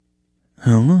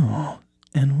Hello,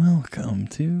 and welcome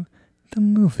to the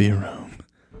movie room.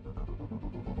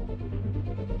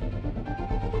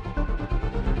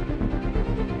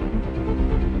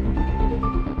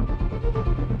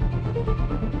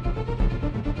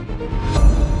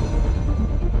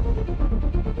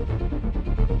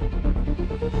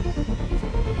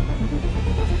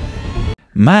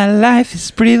 My life is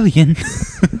brilliant.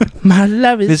 My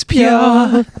love is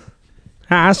pure.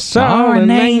 I saw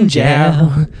an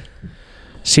angel.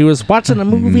 She was watching a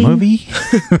movie.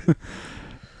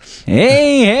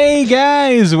 Hey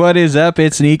guys, what is up?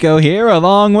 It's Nico here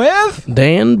along with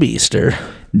Dan Beaster.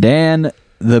 Dan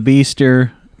the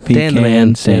Beaster. Dan the Man.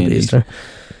 Dan Sandys.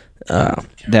 Beaster.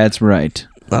 That's right.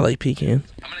 I like pecan.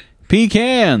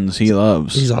 Pecans he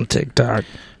loves. He's on TikTok.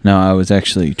 No, I was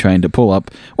actually trying to pull up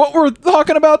what we're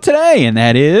talking about today, and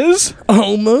that is...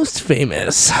 Almost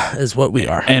famous is what we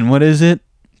are. And what is it?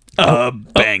 A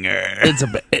banger.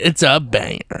 It's a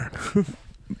banger.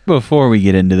 Before we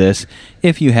get into this,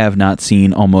 if you have not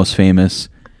seen Almost Famous,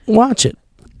 Watch it.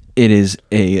 it is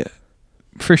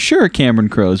for sure Cameron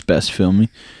Crowe's best filmy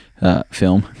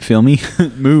movie.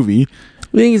 You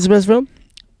think it's the best film?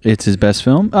 It's his best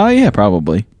film? Oh yeah,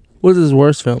 probably. What is his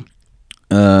worst film?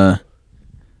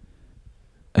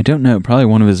 I don't know. Probably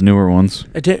one of his newer ones.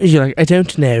 I don't know. I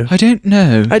don't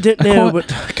know. I don't know what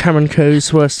Cameron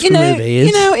Crowe's worst movie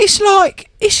is. It's like,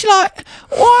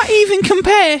 why even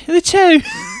compare the two?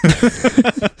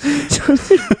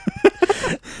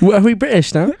 What, are we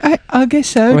British now? I guess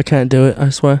so. I can't do it, I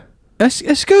swear.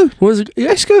 Let's go. What is it?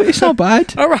 Let's go. It's not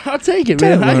bad. All right, I'll take it,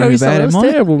 Don't man. I know worry you about said it, that was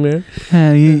mate. terrible, man.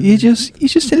 You're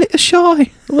just a little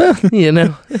shy. Well, you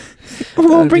know. I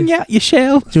won't bring out your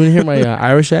shell. Do you want to hear my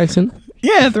Irish accent?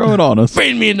 Yeah, throw it on us.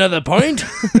 Bring me another pint.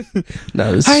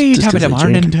 No, it's Hey, just top of the 'cause I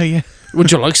morning drink. to you.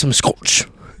 Would you like some scotch?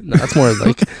 No, that's more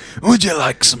like Would you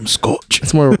like some scotch?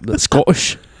 it's more the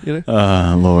Scottish. You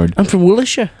know. Lord. I'm from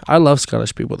Wiltshire. I love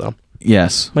Scottish people though.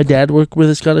 Yes. My dad worked with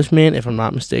a Scottish man, if I'm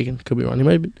not mistaken. Could be wrong. He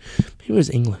might have been. He was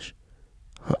English.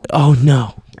 Oh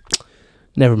no.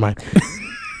 Never mind.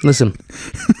 Listen,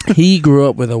 he grew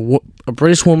up with a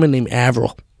British woman named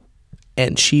Avril,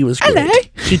 and she was great. Hello.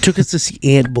 She took us to see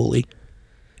Ant Bully.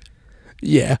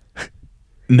 Yeah.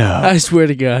 No. I swear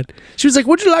to God. She was like,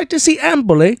 would you like to see Ant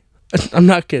Bully? I'm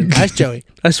not kidding. Ask Joey.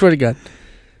 I swear to God.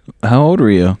 How old were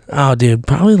you? Oh, dude.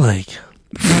 Probably like...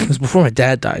 It was before my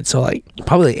dad died. So like...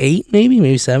 Probably like 8,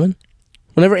 maybe 7.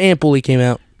 Whenever Ant Bully came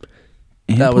out.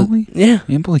 Ant Bully? Yeah.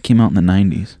 Ant Bully came out in the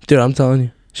 90s. Dude, I'm telling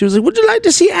you. She was like, would you like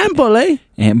to see Ant Bully?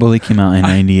 Ant Bully came out in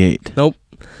 98. Nope.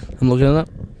 I'm looking it up.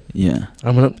 Yeah.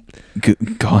 I'm gonna...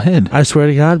 Go ahead. I swear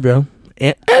to God, bro.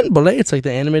 Ant Bully. It's like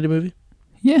the animated movie.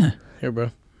 Yeah. Here, bro.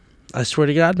 I swear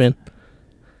to God, man.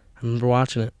 I remember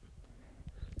watching it.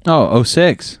 Oh,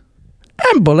 06.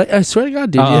 Ant Bully. I swear to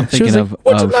God, dude. Oh, I'm She was thinking like,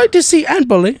 would you of- like to see Ant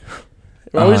Bully?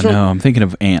 Oh, no. I'm thinking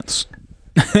of Ants.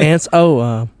 Ants.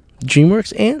 Oh,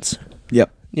 DreamWorks Ants.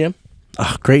 Yep. Yeah.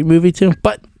 Oh, great movie too.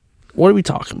 But what are we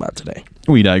talking about today?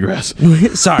 We digress.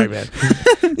 Sorry, man.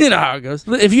 You know how it goes.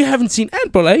 If you haven't seen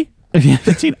Ant Bully, If you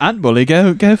haven't seen Ant Bully,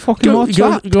 go fucking watch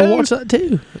that. go watch that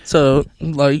too. So,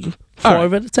 like,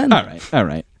 5 out of 10. All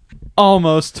right.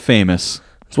 Almost Famous.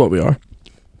 That's what we are.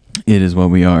 It is what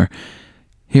we are.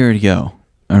 Here we go.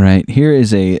 All right. Here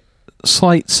is a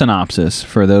slight synopsis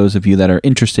for those of you that are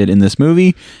interested in this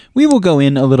movie. We will go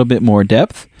in a little bit more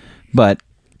depth, but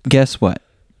guess what?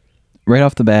 Right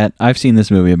off the bat, I've seen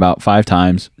this movie about 5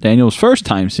 times. Daniel's first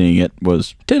time seeing it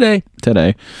was Today.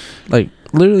 Like,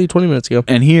 literally 20 minutes ago.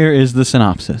 And here is the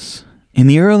synopsis. In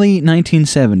the early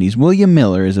 1970s, William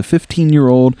Miller is a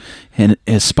 15-year-old and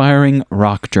aspiring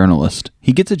rock journalist.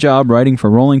 He gets a job writing for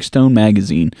Rolling Stone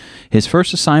magazine. His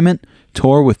first assignment,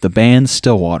 tour with the band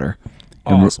Stillwater.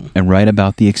 Awesome. And write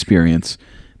about the experience.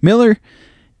 Miller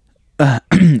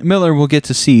will get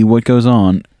to see what goes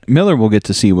on. Miller will get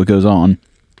to see what goes on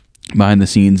behind the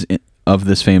scenes of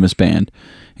this famous band,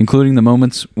 including the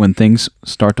moments when things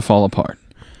start to fall apart.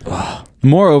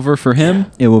 Moreover, for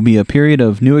him, it will be a period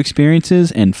of new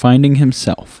experiences and finding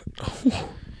himself.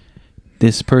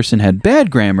 This person had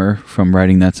bad grammar from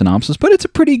writing that synopsis, but it's a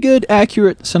pretty good,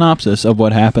 accurate synopsis of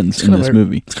what happens in this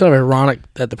movie. It's kind of ironic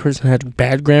that the person had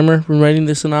bad grammar when writing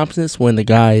the synopsis when the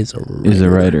guy is a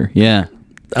writer. Yeah.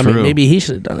 I True. mean, maybe he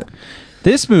should have done it.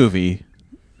 This movie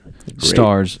Great.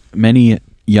 stars many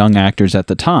young actors at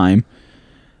the time.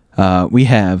 We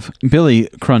have Billy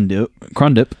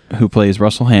Crudup, who plays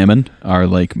Russell Hammond, our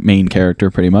main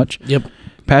character, pretty much. Yep.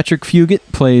 Patrick Fugit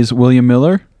plays William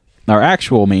Miller, our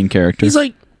actual main character. He's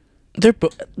like,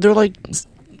 they're like,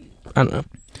 I don't know.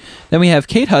 Then we have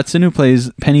Kate Hudson, who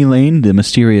plays Penny Lane, the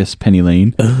mysterious Penny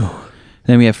Lane. Oh.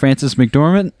 Then we have Frances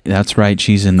McDormand. That's right,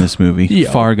 she's in this movie. Yeah.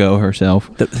 Fargo herself.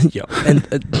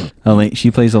 And Elaine,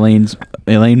 she plays Elaine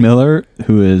Miller,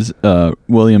 who is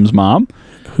William's mom.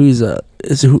 who's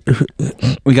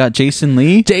We got Jason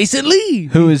Lee, Jason Lee?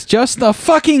 who is just the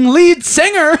fucking lead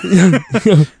singer.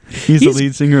 He's the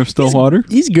lead singer of Stillwater.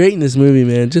 He's great in this movie,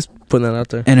 man. Just putting that out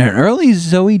there. And an early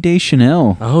Zoe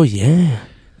Deschanel. Oh yeah.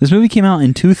 This movie came out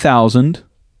in 2000.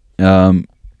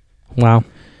 Wow.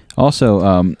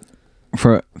 Also,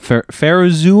 for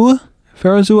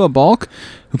Farazua Balk,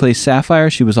 who plays Sapphire,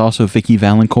 she was also Vicky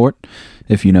Valancourt,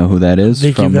 if you know who that is,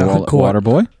 Vicky from Valancourt.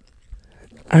 Waterboy.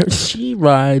 She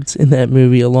rides in that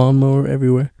movie a lawnmower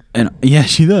everywhere. And yeah,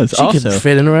 she does. She Also, could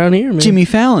fit in around here, man. Jimmy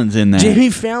Fallon's in that. Jimmy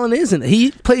Fallon isn't.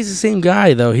 He plays the same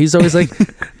guy though. He's always like,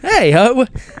 "Hey, what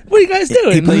are you guys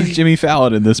doing?" He plays Jimmy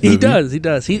Fallon in this movie. He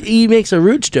does. He makes a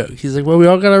roots joke. He's like, "Well, we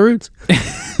all got our roots."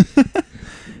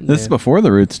 This is before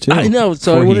the Roots too. I know.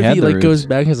 So Before what if had he the like Roots. goes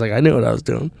back and he's like, "I knew what I was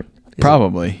doing."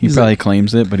 Probably. He he's probably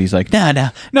claims it, but he's like, no.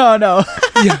 Yeah,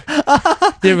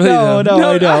 really No, I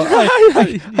don't.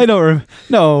 I don't.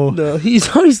 No. No, he's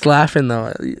always laughing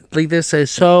though. Like they say,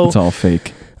 so It's all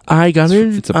fake. I got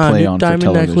It's a play new on for diamond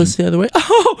television. necklace the other way.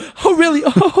 Oh, really?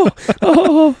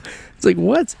 Oh. It's like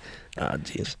what? Oh,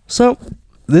 jeez. So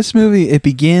This movie, it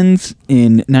begins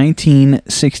in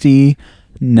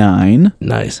 1969.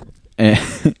 nice.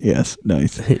 Yes,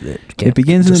 nice. It Can't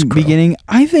begins in just the scroll. beginning.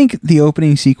 I think the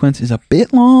opening sequence is a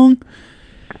bit long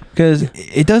because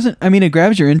it doesn't. I mean, it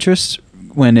grabs your interest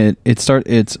when it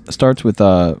starts with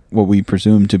what we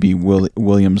presume to be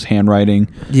William's handwriting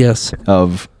Yes.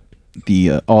 of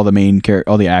the all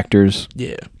the actors,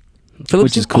 Yeah.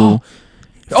 which is cool.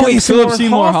 Philip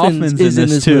Seymour Hoffman's is in in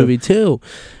this this movie too.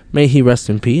 May he rest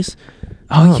in peace.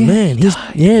 Oh, yeah, man, he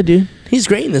dude. He's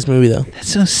great in this movie though. That's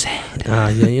so sad. Yeah,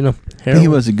 you know. He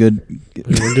was a good. What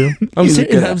you gonna do? I'm He's a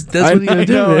serious. good- That's what you're gonna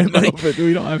do, man. Like, but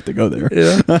we don't have to go there.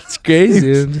 yeah, that's crazy.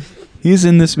 Dude. He's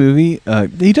in this movie.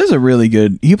 He does a really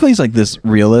good. He plays like this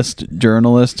realist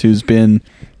journalist who's been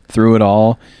through it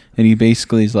all, and he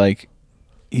basically is like,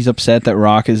 he's upset that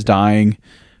Rock is dying.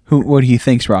 What he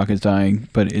thinks Rock is dying,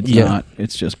 but it's not.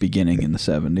 It's just beginning in the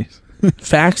 70s.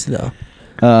 Facts though.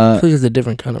 I think it's a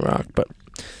different kind of rock, but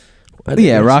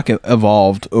Yeah, Rock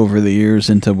evolved over the years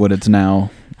into what it's now.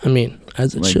 I mean,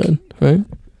 as it Like- should, right?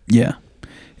 Yeah,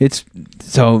 it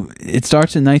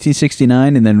starts in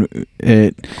 1969, and then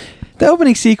the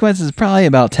opening sequence is probably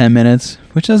about 10 minutes,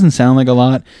 which doesn't sound like a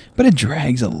lot, but it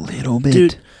drags a little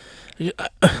bit. Dude,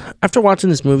 after watching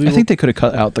this movie, I think they could have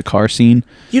cut out the car scene.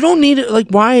 you don't need it. Like,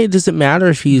 why does it matter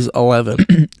if he's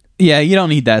 11? Yeah, you don't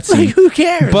need that Like, scene. who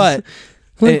cares? But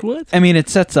like, what? I mean, it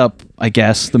sets up, I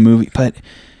guess, the movie, but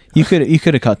you could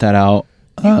have cut that out.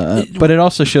 But it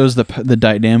also shows the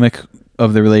dynamic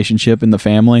of the relationship in the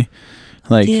family,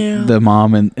 like the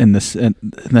mom and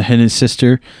his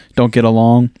sister don't get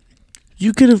along.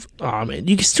 You could have. Oh man,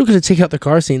 you still could have taken out the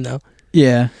car scene though.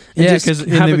 Yeah, And yeah, just because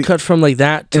have it cut from like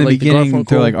that to in the like the beginning Garfunkel.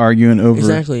 they're like arguing over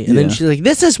Exactly, and then she's like,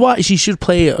 "This is why she should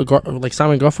play like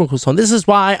Simon Garfunkel song. This is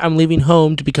why I'm leaving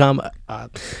home to become a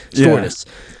stewardess."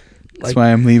 That's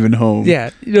why I'm leaving home. Yeah,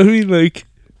 you know what I mean. Like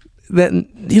that.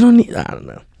 You don't need. I don't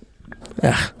know.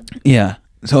 Yeah. Yeah.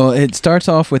 So it starts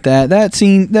off with that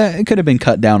scene that it could have been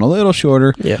cut down a little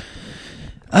shorter. Yeah.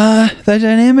 The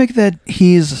dynamic that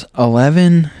he's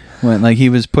 11 when like he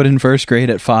was put in first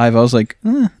grade at 5, I was like,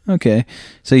 okay.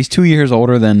 So he's 2 years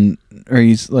older than, or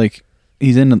he's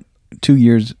in 2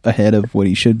 years ahead of what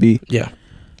he should be. Yeah.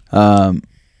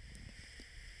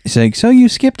 He's like, so you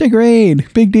skipped a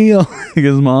grade, big deal.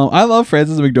 His mom. I love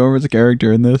Frances McDormand's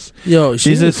character in this. Yo,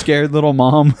 She's a scared little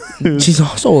mom. She's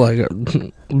also like a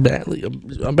bad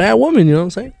woman. You know what I'm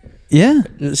saying? Yeah,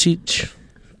 She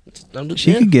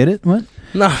could get it. What?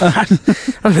 No, I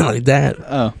mean like that.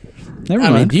 Oh, never I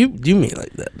mean, mind. do you mean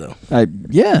like that though?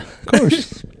 Yeah, of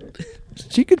course.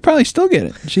 She could probably still get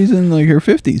it. She's in like her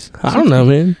 50s. I don't know,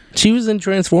 man. She was in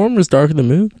Transformers: Dark of the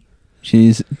Moon.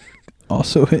 She's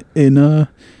also in a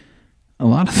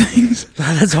lot of things.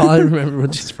 That's all I remember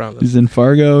when she's from. She's in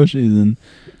Fargo. She's in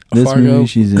this Fargo. movie.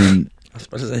 She's in. I was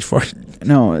about to say Fargo.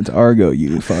 No, it's Argo.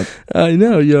 You fuck. I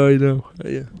know, I know.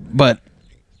 Yeah. But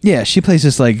yeah, she plays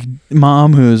this like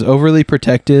mom who's overly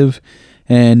protective,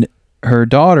 and her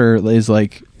daughter is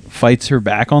like fights her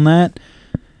back on that,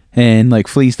 and like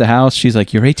flees the house. She's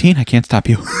like, "You're 18. I can't stop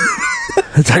you."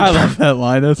 It's like, I love that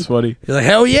line. That's funny. You're like,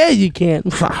 hell yeah, you can.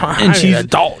 And she's she's- an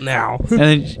adult now. And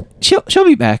then she'll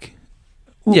be back.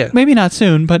 Well, Yeah. maybe not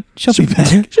soon, but she'll be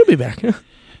back. She'll be back. And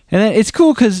then it's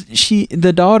cool because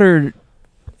the daughter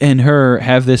and her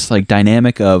have this like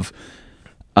dynamic of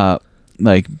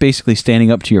like basically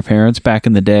standing up to your parents back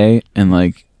in the day and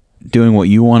like doing what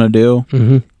you want to do.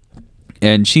 Mm-hmm.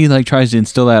 And she like tries to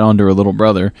instill that onto her little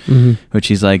brother, which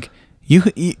he's like, he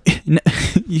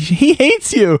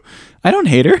hates you. I don't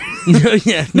hate her.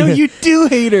 Yeah. No, you do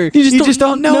hate her. You just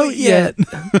don't know it yet.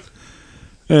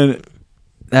 And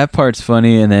that part's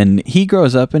funny. And then he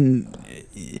grows up, and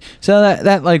so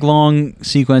that like long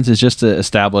sequence is just to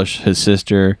establish his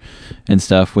sister and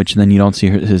stuff, which then you don't see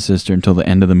his sister until the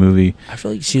end of the movie. I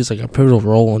feel like she's like a pivotal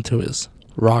role into his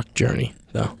rock journey,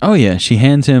 though. Oh yeah, she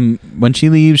hands him, when she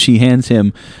leaves, she hands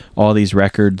him all these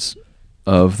records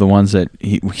of the ones that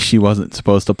she wasn't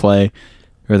supposed to play,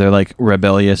 or they're like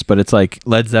rebellious, but it's like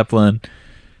Led Zeppelin,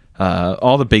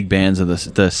 all the big bands of the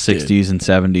 60s and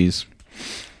 70s.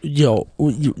 Yo,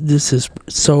 this is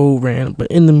so random, but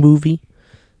in the movie,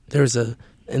 there's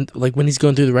like when he's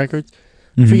going through the records,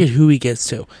 I forget who he gets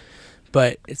to,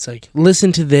 but it's like,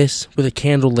 listen to this with a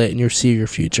candle lit and you'll see your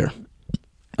future.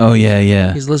 Oh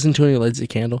yeah. He's listening to it and he lights a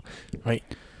candle, right?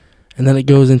 And then it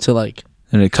goes into like,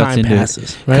 and it cuts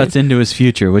into his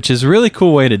future, which is a really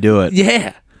cool way to do it.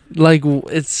 Yeah, like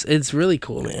it's really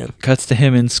cool, man. Cuts to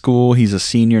him in school. He's a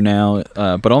senior now,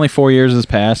 but only 4 years has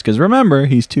passed, because remember,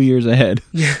 he's 2 years ahead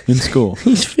in school.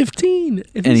 He's 15,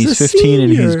 and he's 15 senior.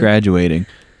 And he's graduating.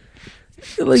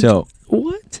 Like, so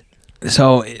what?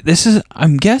 So this is,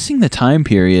 I'm guessing the time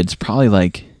period's probably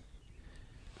like,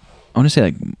 I want to say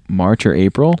like March or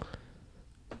April.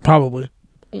 Probably.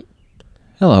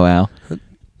 Hello, Al.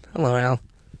 Hello, Al.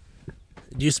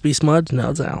 It used to be Smudge,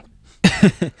 now it's Al.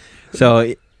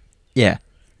 So, yeah.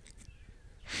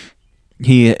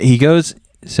 He goes,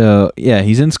 so, yeah,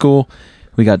 he's in school.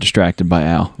 We got distracted by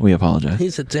Al. We apologize.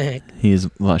 He's a tank. He is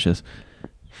luscious.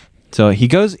 So he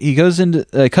goes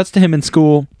into, cuts to him in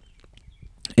school,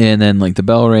 and then like the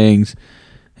bell rings,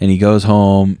 and he goes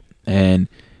home, and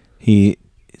he's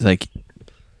like,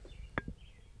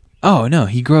 oh no,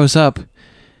 he grows up.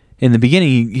 In the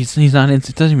beginning, he's not in,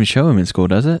 it doesn't even show him in school,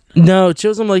 does it? No, it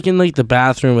shows him like in like the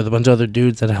bathroom with a bunch of other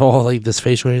dudes that have all like this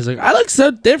facial hair. He's like, I look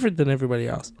so different than everybody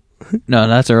else. No,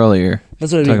 that's earlier.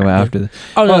 That's what I mean. Talking about after the.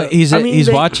 Oh no, he's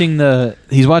watching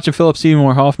Philip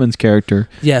Seymour Hoffman's character.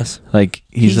 Yes, like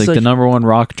he's like the number one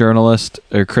rock journalist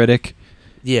or critic.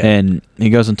 Yeah, and he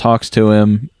goes and talks to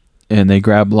him, and they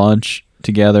grab lunch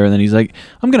together, and then he's like,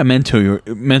 "I'm gonna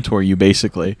mentor you,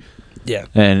 basically." Yeah,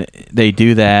 and they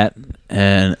do that,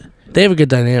 and they have a good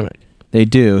dynamic. They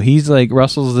do. He's like,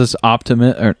 Russell's this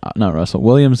optimist, or not Russell,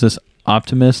 Williams this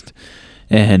optimist,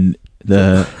 and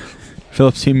the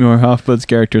Philip Seymour Hoffman's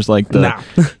character's like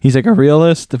he's like a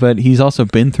realist, but he's also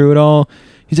been through it all.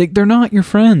 He's like, they're not your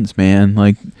friends, man.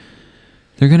 Like,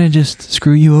 they're gonna just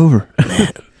screw you over.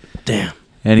 Damn.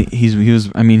 And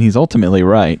he's ultimately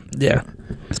right. Yeah.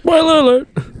 Spoiler alert.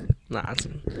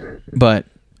 But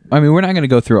I mean, we're not going to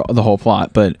go through the whole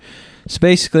plot, but so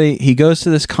basically he goes to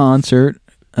this concert.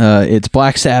 It's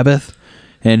Black Sabbath,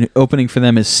 and opening for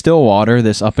them is Stillwater,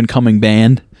 this up and coming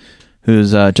band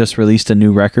who's just released a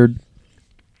new record,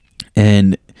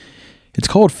 and it's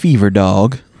called Fever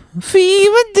Dog.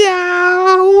 Fever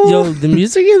Dog. Yo, the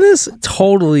music in this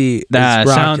totally. That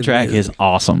soundtrack is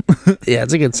awesome. Yeah,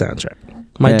 it's a good soundtrack.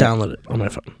 Might download it on my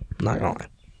phone. Not gonna lie.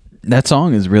 That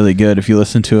song is really good if you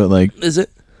listen to it like. Is it?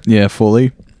 Yeah,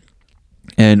 fully.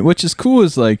 And which is cool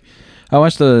is like, I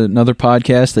watched another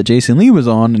podcast that Jason Lee was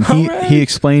on, and he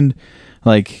explained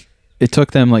like it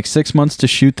took them like 6 months to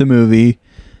shoot the movie.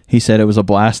 He said it was a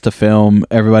blast to film.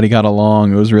 Everybody got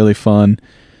along. It was really fun.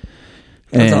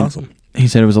 That's awesome. He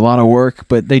said it was a lot of work,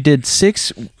 but they did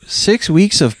six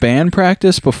weeks of band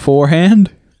practice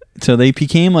beforehand, so they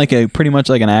became like pretty much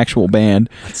like an actual band.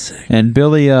 That's sick. And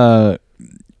Billy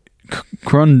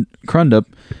Crudup,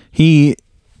 he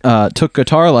took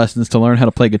guitar lessons to learn how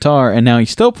to play guitar, and now he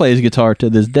still plays guitar to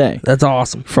this day. That's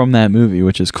awesome. From that movie,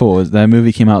 which is cool. That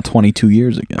movie came out 22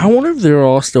 years ago. I wonder if they're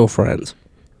all still friends.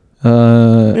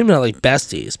 Maybe not like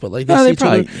besties, but like they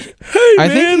probably. Hey, I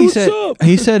think what's up?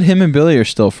 He said him and Billy are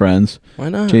still friends. Why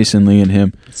not? Jason Lee and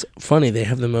him. It's funny. They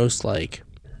have the most like.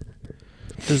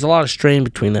 There's a lot of strain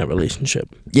between that relationship.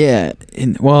 Yeah,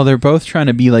 well, they're both trying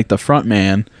to be like the front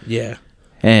man. Yeah.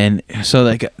 And so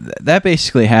like that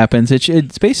basically happens.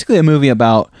 It's basically a movie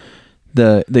about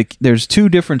there's two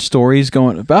different stories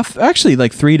going about, actually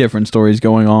like three different stories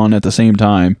going on at the same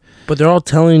time. But they're all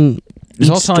telling. It's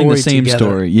all telling the same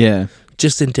story. Yeah.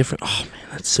 Just in different. Oh man,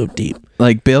 that's so deep.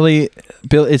 Like Bill,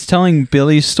 it's telling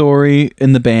Billy's story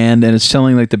in the band, and it's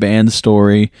telling like the band's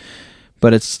story.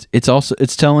 But it's also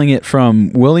telling it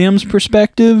from William's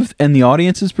perspective and the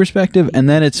audience's perspective, and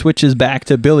then it switches back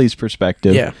to Billy's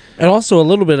perspective. Yeah, and also a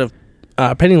little bit of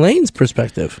Penny Lane's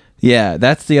perspective. Yeah,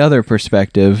 that's the other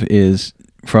perspective, is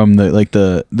from the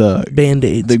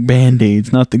Band-Aids. the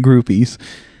Band-Aids, not the groupies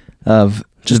of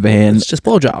Just the band. It's just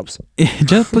blowjobs.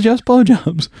 just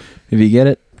blowjobs. If you get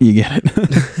it, you get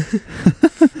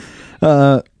it.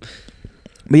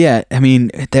 But yeah, I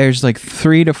mean, there's like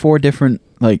 3 to 4 different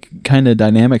like kind of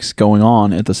dynamics going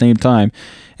on at the same time,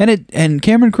 and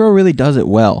Cameron Crowe really does it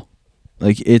well.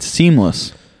 Like, it's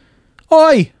seamless.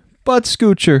 Oi, butt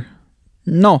scoocher.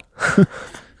 No.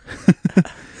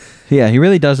 Yeah, he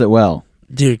really does it well.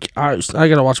 Dude, I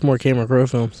gotta watch more Cameron Crowe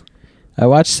films. I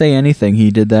watched Say Anything.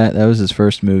 He did that. That was his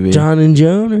first movie. John and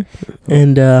Joan,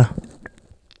 and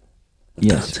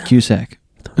yes, Cusack.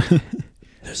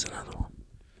 there's another one,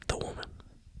 The Woman.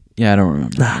 Yeah, I don't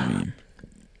remember the name.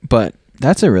 But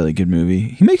that's a really good movie.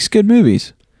 He makes good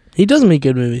movies. He does make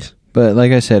good movies. But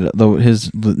like I said,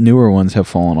 his newer ones have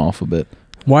fallen off a bit.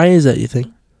 Why is that, you think?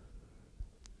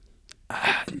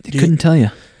 I couldn't tell you.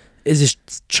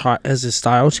 Has his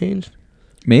style changed?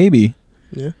 Maybe.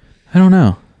 Yeah. I don't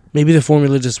know. Maybe the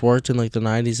formula just worked in like the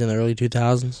 90s and the early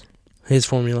 2000s. His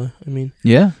formula, I mean.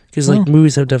 Yeah. Because like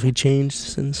movies have definitely changed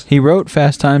since. He wrote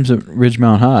Fast Times at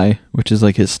Ridgemount High, which is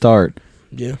like his start.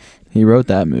 Yeah. He wrote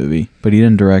that movie, but he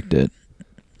didn't direct it.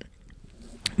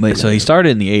 Like, so he started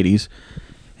in the 80s.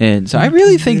 And so I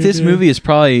really think this movie is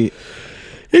probably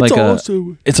like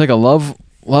it's like a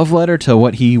love letter to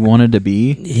what he wanted to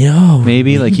be.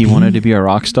 Maybe like he wanted to be a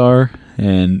rock star,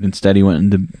 and instead he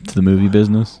went into the movie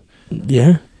business.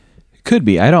 Yeah. Could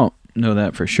be. I don't know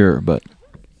that for sure, but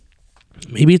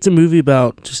maybe it's a movie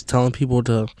about just telling people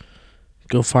to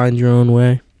go find your own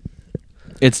way.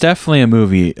 It's definitely a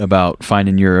movie about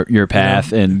finding your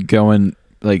path and going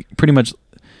like pretty much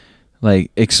like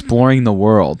exploring the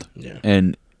world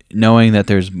and knowing that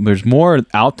there's more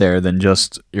out there than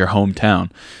just your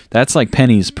hometown. That's like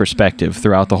Penny's perspective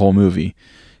throughout the whole movie.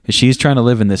 She's trying to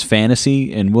live in this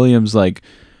fantasy, and William's like,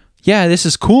 yeah, this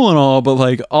is cool and all, but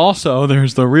like also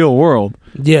there's the real world.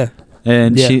 Yeah.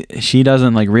 And she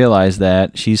doesn't like realize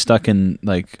that. She's stuck in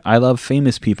like, I love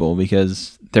famous people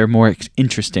because they're more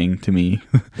interesting to me.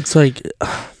 It's like,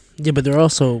 yeah, but they're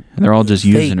also and they're all just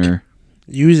fake. using her.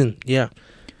 Yeah.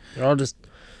 They're all just.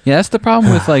 Yeah, that's the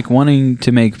problem with like wanting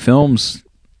to make films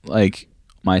like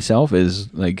myself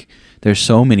is like there's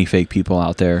so many fake people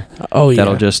out there. Oh yeah.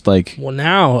 That'll just like. Well,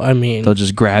 now I mean. They'll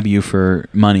just grab you for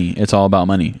money. It's all about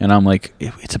money, and I'm like,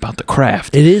 it's about the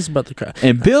craft. It is about the craft.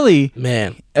 And Billy,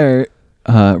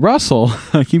 Russell,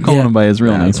 I keep calling him by his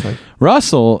real name.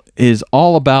 Russell is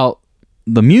all about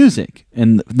the music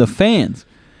and the fans.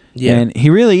 Yeah, and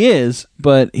he really is,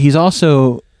 but he's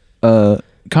also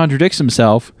contradicts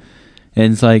himself.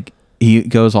 And it's like he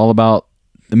goes all about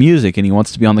the music and he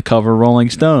wants to be on the cover of Rolling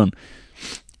Stone.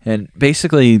 And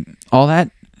basically all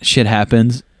that shit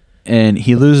happens and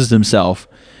he loses himself.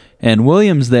 And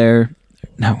William's there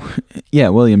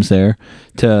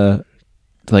to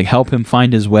like help him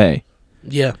find his way.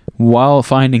 Yeah. While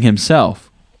finding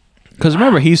himself. Because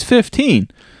remember, he's 15.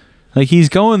 Like he's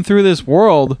going through this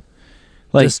world.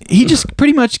 Like he just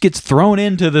pretty much gets thrown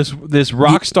into this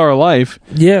rock star life.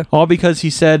 Yeah. All because he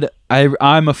said,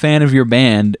 I'm a fan of your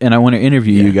band and I want to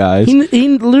interview you guys.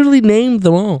 He literally named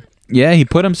them all. Yeah, he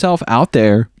put himself out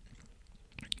there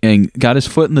and got his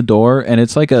foot in the door, and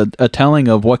it's like a telling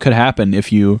of what could happen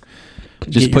if you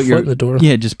just put your foot in the door.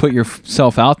 Yeah, just put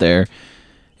yourself out there.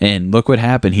 And look what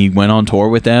happened. He went on tour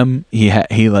with them.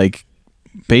 He like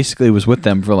basically was with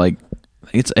them for like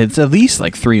it's at least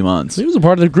like 3 months. He was a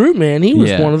part of the group, man. He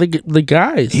was one of the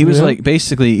guys. He was like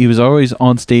basically he was always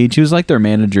on stage. He was like their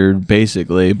manager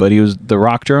basically, but he was the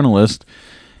rock journalist.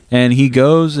 And he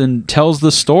goes and tells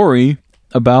the story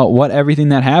about everything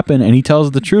that happened, and he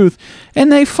tells the truth,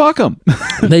 and they fuck him.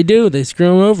 They do. They screw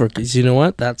him over because you know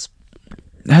what? That's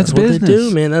business. What they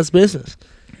do, man. That's business.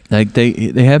 Like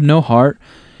they have no heart.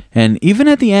 And even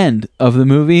at the end of the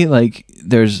movie, like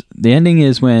the ending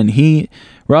is when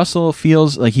Russell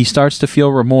feels like he starts to feel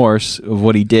remorse of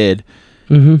what he did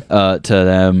to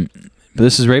them. But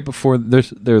this is right before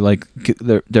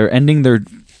they're ending their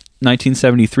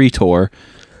 1973 tour,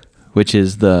 which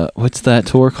is what's that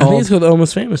tour called? I think it's called the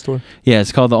Almost Famous Tour. Yeah,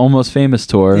 it's called the Almost Famous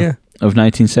Tour of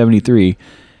 1973.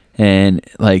 And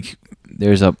like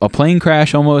there's a plane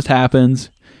crash almost happens.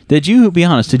 Did you be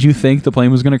honest? Did you think the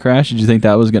plane was going to crash? Did you think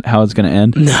that was how it's going to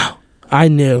end? No, I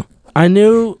knew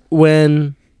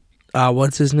when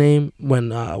what's his name?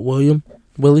 When William,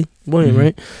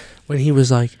 right? When he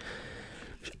was like,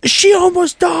 she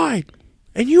almost died,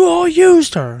 and you all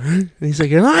used her. And he's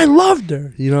like, and I loved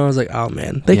her. You know, I was like, oh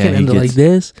man, they can end it like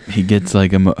this. He gets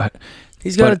like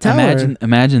he's got to tell her.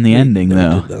 Imagine the ending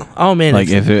though. Oh man, like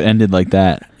if it ended like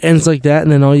that, ends like that,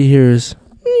 and then all you hear is.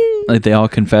 Like they all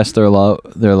confessed their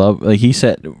love. Like he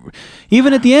said,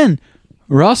 even at the end,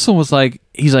 Russell was like,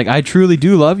 he's like, I truly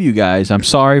do love you guys. I'm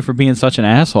sorry for being such an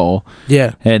asshole.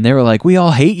 Yeah. And they were like, we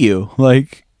all hate you.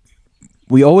 Like,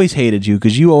 we always hated you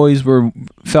because you always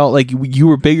felt like you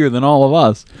were bigger than all of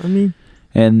us. I mean,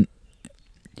 and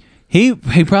he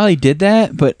probably did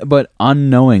that, but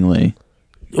unknowingly.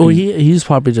 Well, he's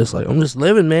probably just like, I'm just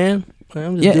living, man.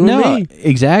 I'm just doing me.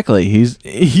 Exactly. He's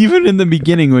even in the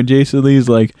beginning when Jason Lee's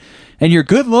like, and your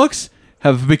good looks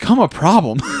have become a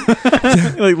problem.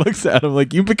 Like looks at him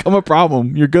like, you become a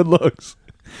problem. Your good looks.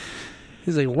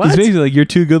 He's like, what? He's basically like, you're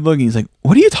too good looking. He's like,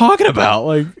 what are you talking about?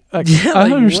 Like, I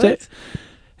don't understand. What?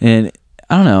 And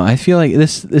I don't know. I feel like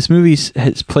this movie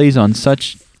plays on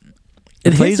such.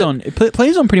 It plays on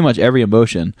pretty much every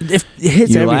emotion. It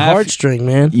hits every heartstring,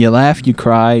 man. You laugh, you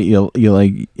cry, you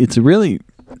like. It's really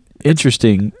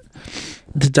interesting.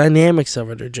 The dynamics of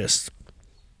it are just.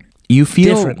 You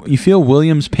feel different. You feel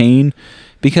William's pain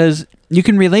because you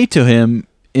can relate to him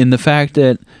in the fact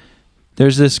that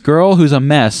there's this girl who's a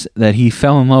mess that he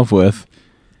fell in love with,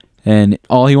 and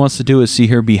all he wants to do is see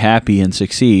her be happy and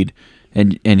succeed,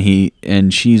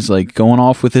 and she's like going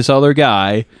off with this other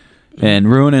guy and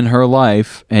ruining her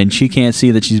life, and she can't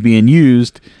see that she's being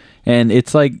used, and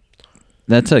it's like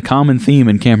that's a common theme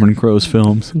in Cameron Crowe's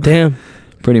films. Damn.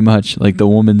 Pretty much, like the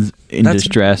woman's in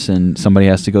distress and somebody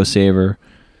has to go save her.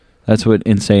 That's what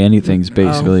In Say Anything's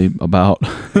basically about.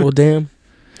 Well, damn.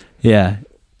 Yeah.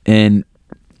 And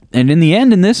in the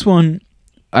end, in this one,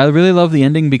 I really love the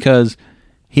ending because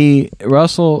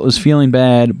Russell is feeling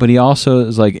bad, but he also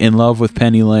is like in love with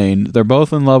Penny Lane. They're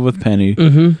both in love with Penny.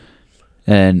 Mm-hmm.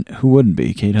 And who wouldn't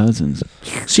be? Kate Hudson's.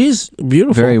 She's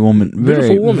beautiful. Very woman.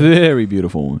 Very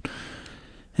beautiful woman.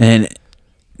 And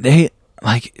they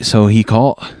like, so he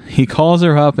calls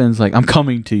her up and is like, I'm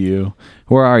coming to you.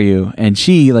 Where are you? And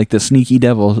she, like the sneaky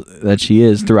devil that she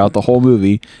is throughout the whole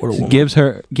movie,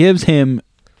 gives him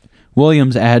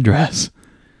William's address.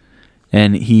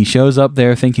 And he shows up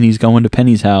there thinking he's going to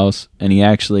Penny's house, and he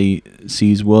actually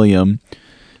sees William.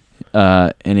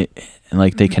 And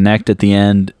like they connect at the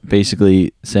end,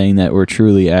 basically saying that we're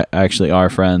truly actually are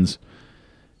friends,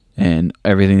 and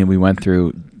everything that we went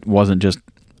through wasn't just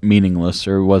meaningless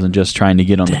or wasn't just trying to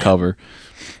get on the cover.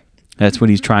 That's what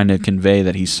he's trying to convey,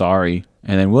 that he's sorry.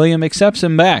 And then William accepts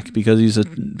him back because he's a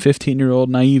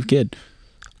 15-year-old naive kid.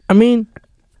 I mean,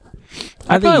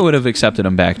 I probably would have accepted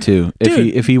him back too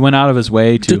if he went out of his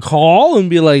way to call and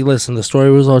be like, "Listen, the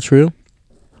story was all true."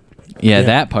 Yeah,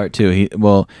 that part too.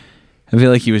 I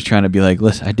feel like he was trying to be like,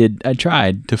 "Listen, I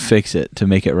tried to fix it, to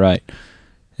make it right,"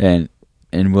 and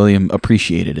William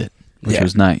appreciated it, which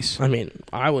was nice. I mean,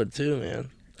 I would too, man.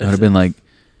 I would have been like,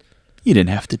 you didn't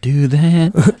have to do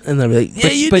that. And they'd be like, yeah,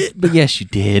 you did. But yes, you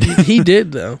did. He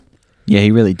did, though. Yeah,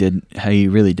 he really did. He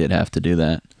really did have to do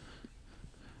that.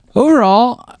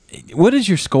 Overall, what is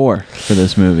your score for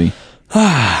this movie?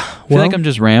 I feel like I'm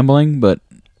just rambling, but...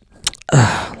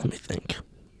 let me think.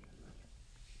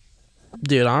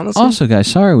 Dude, honestly... Also, guys,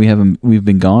 sorry we've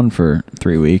been gone for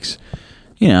 3 weeks.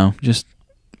 You know, just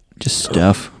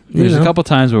stuff. There's a couple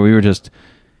times where we were just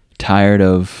tired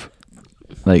of,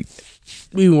 like...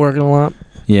 We've been working a lot.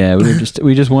 Yeah,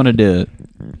 we just wanted to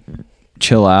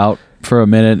chill out for a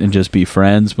minute and just be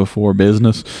friends before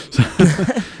business.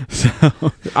 So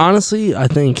honestly, I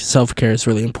think self-care is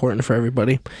really important for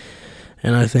everybody,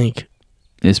 and I think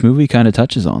this movie kind of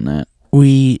touches on that.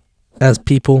 We, as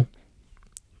people,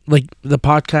 like the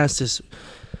podcast is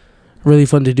really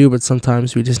fun to do, but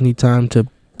sometimes we just need time to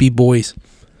be boys.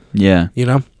 Yeah, you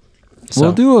know. So.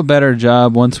 We'll do a better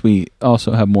job once we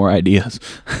also have more ideas.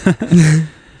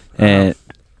 And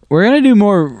we're going to do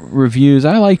more reviews.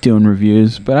 I like doing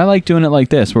reviews, but I like doing it like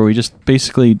this, where we just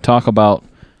basically talk about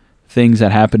things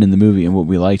that happened in the movie and what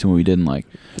we liked and what we didn't like.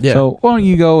 Yeah. So why don't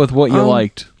you go with what you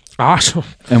liked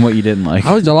and what you didn't like?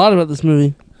 I liked a lot about this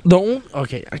movie.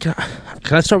 Okay, can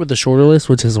I start with the shorter list,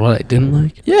 which is what I didn't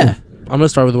like? Yeah. I'm going to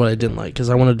start with what I didn't like, because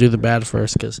I want to do the bad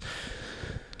first, because...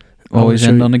 Always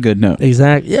end on a good note.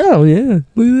 Exactly. Yeah,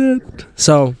 look at that.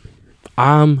 So,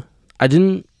 I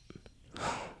didn't...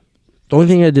 The only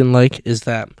thing I didn't like is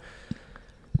that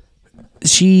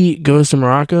she goes to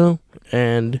Morocco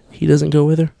and he doesn't go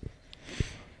with her.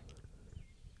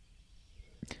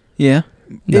 Yeah.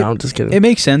 No, I'm just kidding. It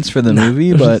makes sense for the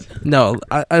movie, but... No,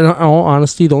 in all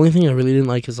honesty, the only thing I really didn't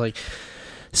like is, like,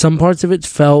 some parts of it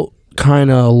felt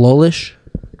kind of lullish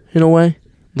in a way.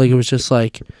 Like, it was just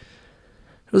like...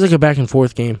 It was like a back and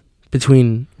forth game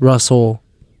between Russell,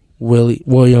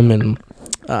 William, and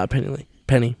Penny.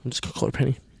 Penny. I'm just going to call her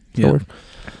Penny. Yeah.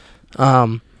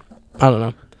 I don't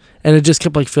know. And it just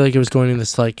kept like feeling like it was going in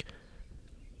this like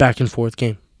back and forth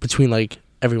game. between like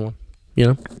everyone, you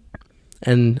know.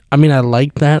 And I mean, I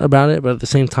like that about it, but at the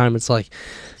same time, it's like,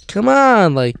 come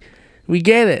on, like we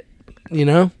get it, you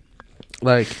know.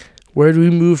 Like, where do we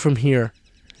move from here,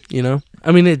 you know?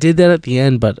 I mean, it did that at the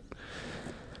end, but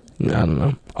I don't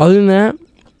know. Other than that,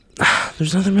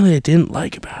 there's nothing really I didn't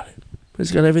like about it.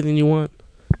 It's got everything you want.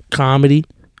 Comedy,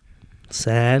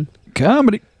 sad.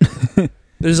 Comedy.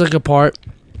 There's like a part,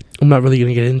 I'm not really going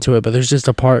to get into it, but there's just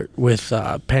a part with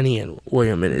Penny and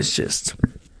William, and it's just,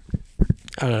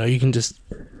 I don't know, you can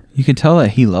tell that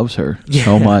he loves her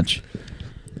so much.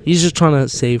 He's just trying to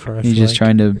save her. He's just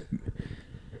trying to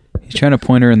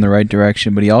point her in the right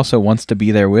direction, but he also wants to be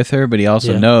there with her, but he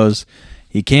also knows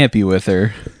he can't be with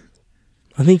her.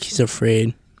 I think he's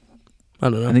afraid. I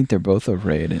don't know. I think they're both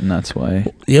afraid, and that's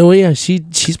why. Yeah, well, yeah,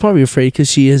 she's probably afraid because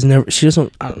she doesn't,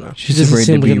 I don't know. She's afraid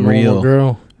to be real.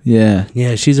 Girl. Yeah.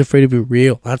 Yeah, she's afraid to be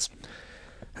real. That's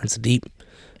deep.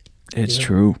 It's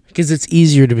true. Because it's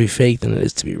easier to be fake than it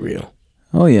is to be real.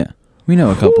 Oh, yeah. We know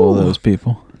a couple of those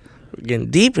people. We're getting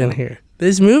deep in here.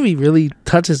 This movie really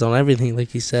touches on everything,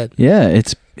 like you said. Yeah,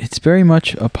 it's very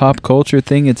much a pop culture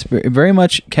thing. It very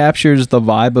much captures the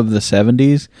vibe of the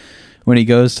 70s when he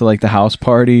goes to like the house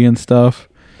party and stuff.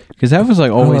 Because that was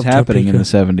like always happening in the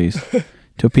 70s.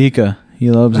 Topeka.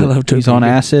 He loves it. Love He's on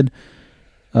acid.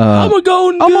 I'm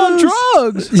on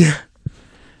drugs. Yeah.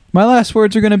 My last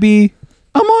words are going to be,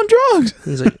 I'm on drugs.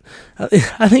 He's like,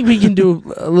 I think we can do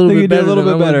a little bit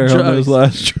better. On those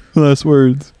last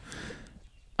words.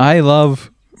 I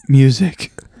love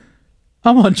music.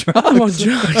 I'm on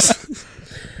drugs.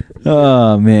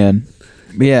 Oh, man.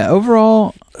 But yeah,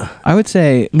 overall, I would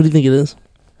say... What do you think it is?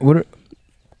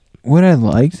 What I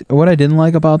liked, what I didn't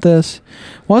like about this,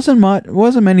 wasn't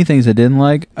many things I didn't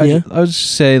like. I would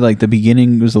just say like the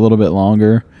beginning was a little bit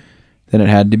longer than it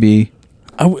had to be.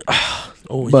 You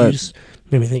just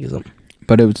made me think of something.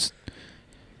 But it was...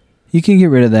 You can get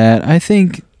rid of that. I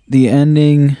think the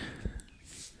ending...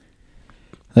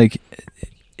 like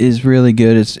is really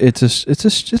good. It's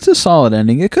a solid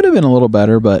ending. It could have been a little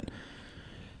better, but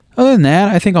other than that,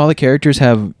 I think all the characters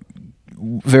have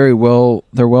they're well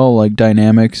like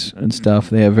dynamics and stuff.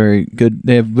 They have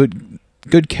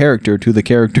good character to the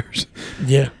characters.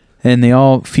 Yeah. And they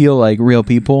all feel like real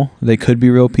people. They could be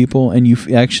real people, and you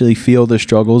actually feel the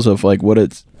struggles of like what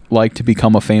it's like to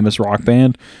become a famous rock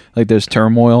band. Like there's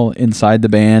turmoil inside the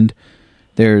band.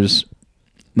 There's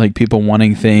like people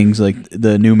wanting things, like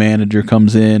the new manager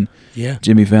comes in,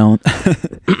 Jimmy Fallon,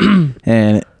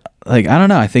 and like I don't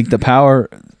know. I think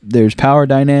there's power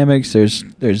dynamics.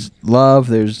 There's love.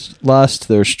 There's lust.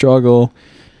 There's struggle.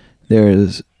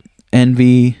 There's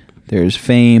envy. There's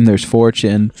fame. There's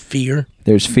fortune. Fear.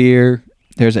 There's fear.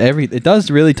 There's It does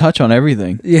really touch on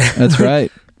everything. Yeah, that's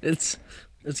right. It's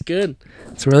good.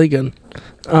 It's really good.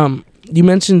 You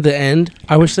mentioned the end.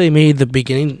 I wish they made the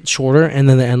beginning shorter and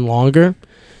then the end longer.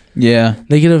 Yeah,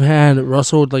 they could have had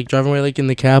Russell like driving away like in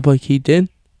the cab like he did,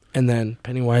 and then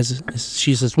Pennywise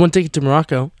she says 1 ticket to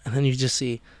Morocco, and then you just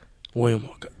see William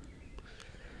walk up.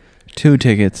 2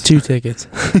 tickets. 2 tickets.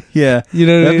 Yeah, you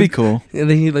know that'd be cool. And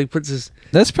then he like puts his.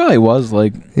 That's probably was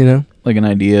like like an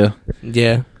idea.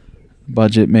 Yeah.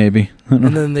 Budget maybe.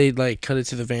 And then they like cut it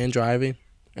to the van driving,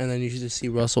 and then you just see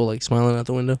Russell like smiling out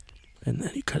the window, and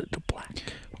then you cut it to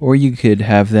black. Or you could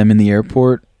have them in the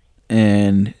airport,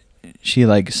 and she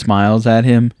like smiles at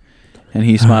him, and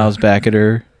he smiles back at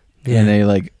her, and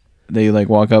they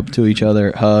walk up to each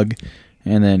other, hug,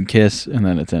 and then kiss, and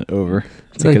then it's over.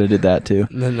 They could have did that too.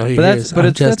 That's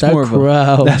more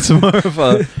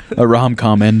of a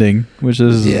rom-com ending, which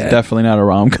is definitely not a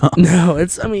rom-com. No,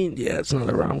 it's not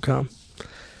a rom-com.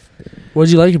 What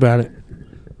did you like about it?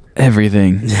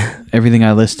 Everything. Everything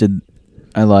I listed,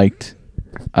 I liked.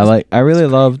 I really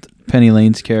loved Penny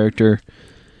Lane's character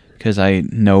because I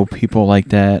know people like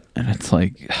that, and it's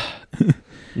like,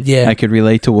 I could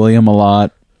relate to William a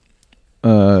lot,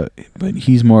 but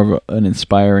he's more of an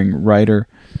inspiring writer,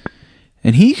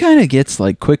 and he kind of gets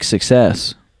like quick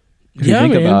success if you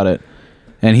think about it,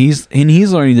 and he's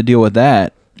learning to deal with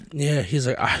that. Yeah, he's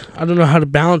like, I don't know how to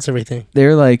balance everything.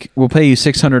 They're like, we'll pay you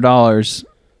 $600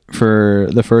 for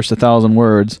the first 1,000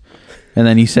 words, and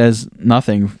then he says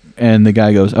nothing, and the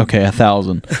guy goes, okay,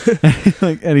 1,000,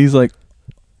 and he's like,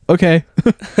 okay,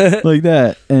 like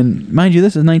that. And mind you,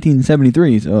 this is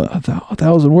 1973, so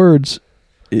 1,000 words,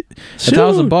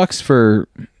 $1,000 for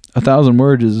 1,000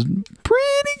 words is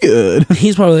pretty good.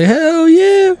 He's probably like, hell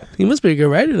yeah, he must be a good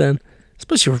writer then,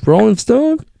 especially with Rolling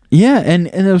Stone. Yeah, and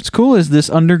what's cool is this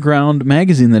underground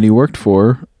magazine that he worked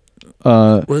for.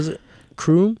 Was it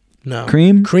Cream? No.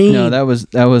 Cream? No, that was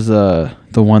the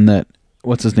one that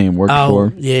what's his name worked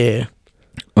for. Yeah.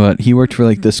 but he worked for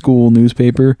like the school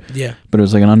newspaper, Yeah. but it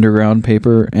was like an underground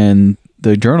paper, and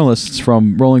the journalists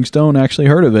from Rolling Stone actually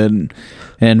heard of it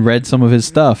and read some of his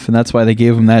stuff, and that's why they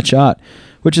gave him that shot,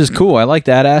 which is cool. I like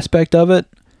that aspect of it.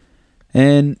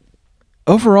 And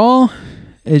overall,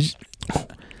 what's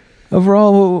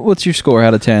your score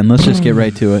out of 10? Let's just get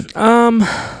right to it.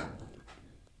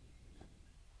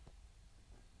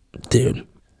 Dude,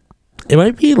 it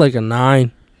might be like a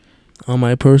 9 on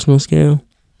my personal scale.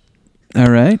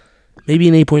 All right. Maybe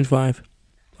an 8.5.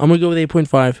 I'm gonna go with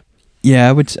 8.5 Yeah,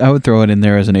 I would throw it in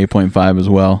there as an 8.5 as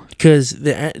well. because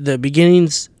the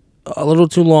beginning's a little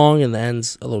too long and the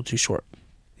end's a little too short.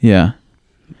 Yeah.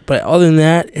 But other than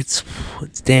that, it's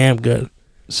damn good.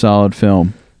 Solid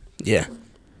film. Yeah.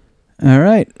 All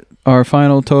right. Our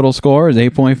final total score is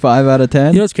 8.5 out of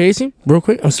 10. You know what's crazy? Real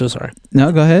quick, I'm so sorry.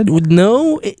 No, go ahead. With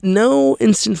no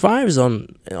instant fives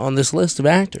on this list of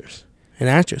actors and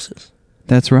actresses.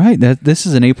 That's right. This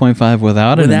is an 8.5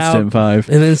 without an instant 5.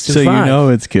 An instant so 5. you know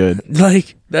it's good.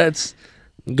 Like,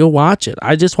 go watch it.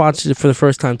 I just watched it for the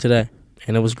first time today,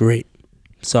 and it was great.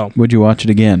 So, Would you watch it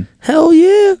again? hell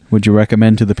yeah. Would you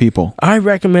recommend to the people? I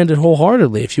recommend it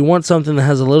wholeheartedly. If you want something that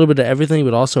has a little bit of everything,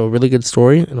 but also a really good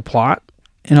story and a plot,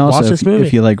 And also, watch this movie.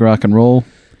 if you like rock and roll,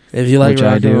 if you like which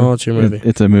I rock do, and roll, it's your movie.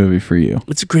 it's a movie for you.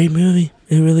 It's a great movie.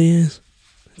 It really is.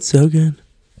 It's so good.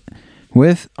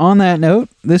 On that note,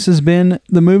 this has been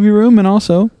The Movie Room and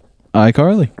also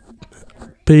iCarly.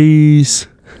 Peace.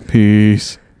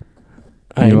 Peace.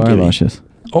 I You am are giving- luscious.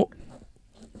 Oh,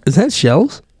 is that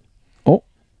shells? Oh.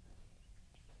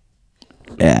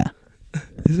 Yeah.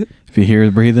 Is it? If you hear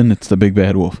it breathing, it's the big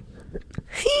bad wolf.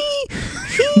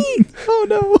 Oh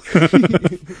no.